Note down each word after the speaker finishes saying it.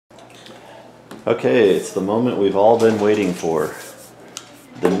Okay, it's the moment we've all been waiting for.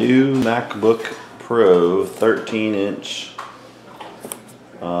 The new MacBook Pro 13-inch,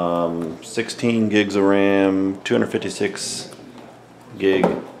 16 gigs of RAM, 256 gig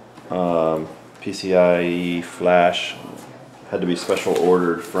PCIe flash. Had to be special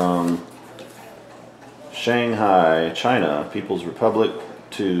ordered from Shanghai, China, People's Republic,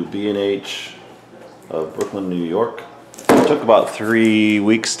 to B&H of Brooklyn, New York. It took about 3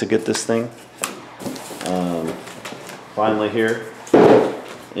 weeks to get this thing. Finally here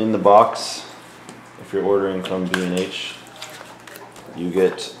in the box. If you're ordering from B&H, you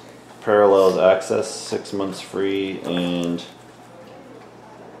get Parallels access, 6 months free, and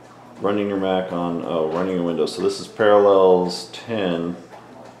running your Mac on running your Windows. So this is Parallels 10,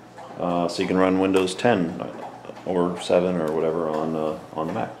 so you can run Windows 10 or 7 or whatever on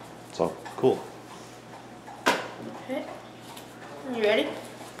the Mac. So cool. Okay, you ready?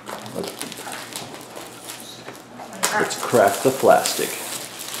 Let's crack the plastic.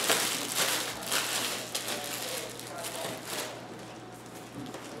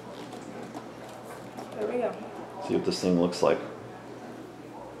 There we go. See what this thing looks like.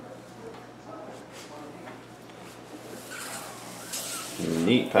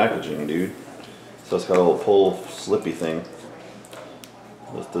 Neat packaging, dude. So it's got a little pull slippy thing.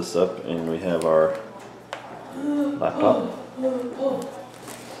 Lift this up and we have our laptop.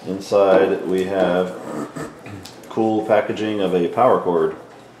 Inside we have cool packaging of a power cord.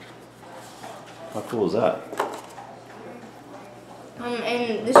 How cool is that?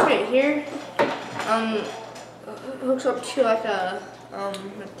 And this right here, hooks up to like a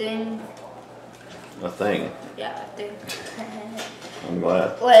thing. A thing? Yeah, a thing. I'm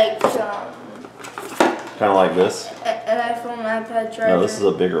glad. Like, kind of like this? An iPhone, iPad charger. No, this is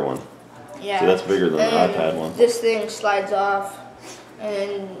a bigger one. Yeah. See, that's bigger than the and iPad one. This thing slides off,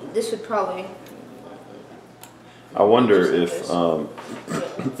 and this would probably... I wonder if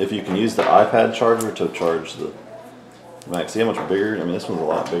you can use the iPad charger to charge the Mac. See how much bigger? I mean, this one's a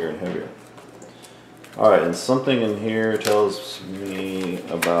lot bigger and heavier. Alright, and something in here tells me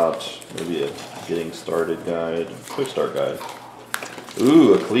about maybe a getting started guide, quick start guide.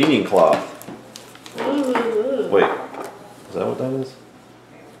 Ooh, a cleaning cloth. Ooh. Wait, is that what that is?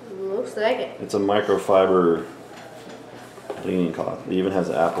 Looks like it. It's a microfiber cleaning cloth. It even has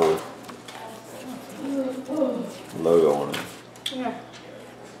an Apple logo on it. Yeah.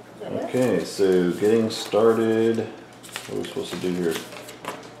 Okay, so getting started. What are we supposed to do here?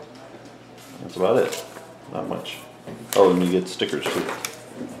 That's about it. Not much. Oh, and you get stickers too.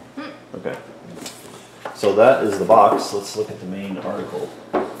 Okay. So that is the box. Let's look at the main article.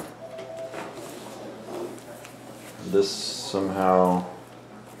 This somehow,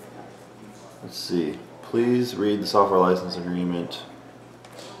 let's see. Please read the software license agreement.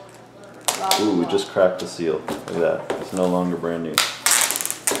 Ooh, we just cracked the seal. Look at that. It's no longer brand new.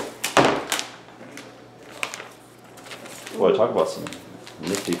 Boy, talk about some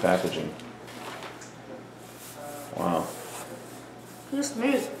nifty packaging. Wow. It's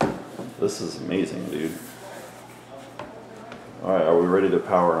smooth. This is amazing, dude. Alright, are we ready to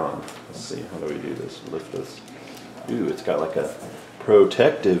power on? Let's see, how do we do this? Lift this. Ooh, it's got like a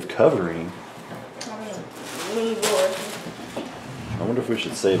protective covering. I wonder if we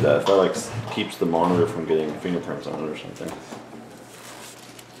should save that. If that like keeps the monitor from getting fingerprints on it or something.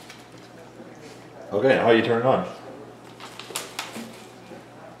 Okay, how do you turn it on?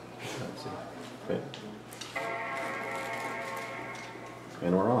 Let's see. Okay.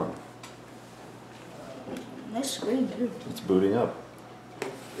 And we're on. Nice screen, dude. It's booting up.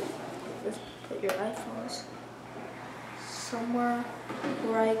 Just put your iPhones somewhere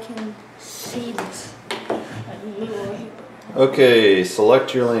where I can see this. Okay,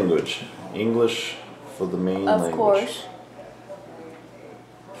 select your language. English for the main language. Of course.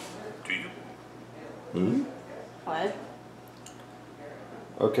 Do you? Hmm? What?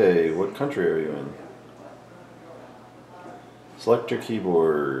 Okay, what country are you in? Select your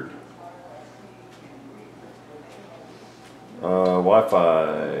keyboard.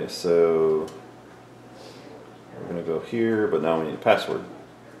 Wi-Fi, so we're gonna go here, but now we need a password.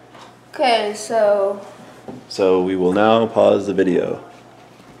 Okay, so we will now pause the video.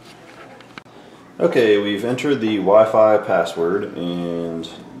 Okay, we've entered the Wi-Fi password, and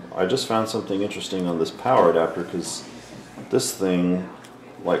I just found something interesting on this power adapter because this thing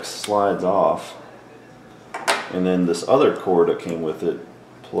like slides off, and then this other cord that came with it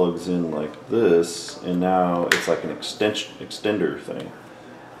plugs in like this, and now it's like an extender thing,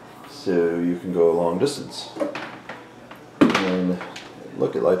 so you can go a long distance. And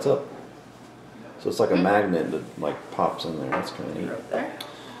look, it lights up. So it's like a magnet that like pops in there. That's kind of neat.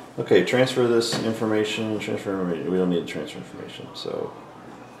 Okay, transfer this information. We don't need to transfer information. So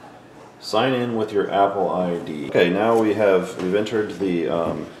sign in with your Apple ID. Okay, now we've entered the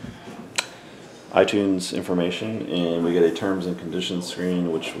iTunes information, and we get a terms and conditions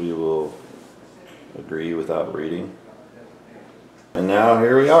screen, which we will agree without reading. And now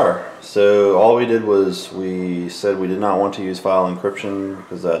here we are. So all we did was we said we did not want to use file encryption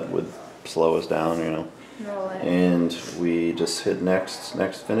because that would slow us down, you know. No way. And we just hit next,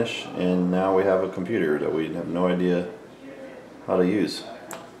 finish, and now we have a computer that we have no idea how to use.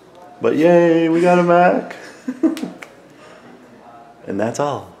 But yay, we got a Mac! And that's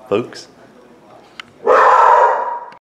all, folks.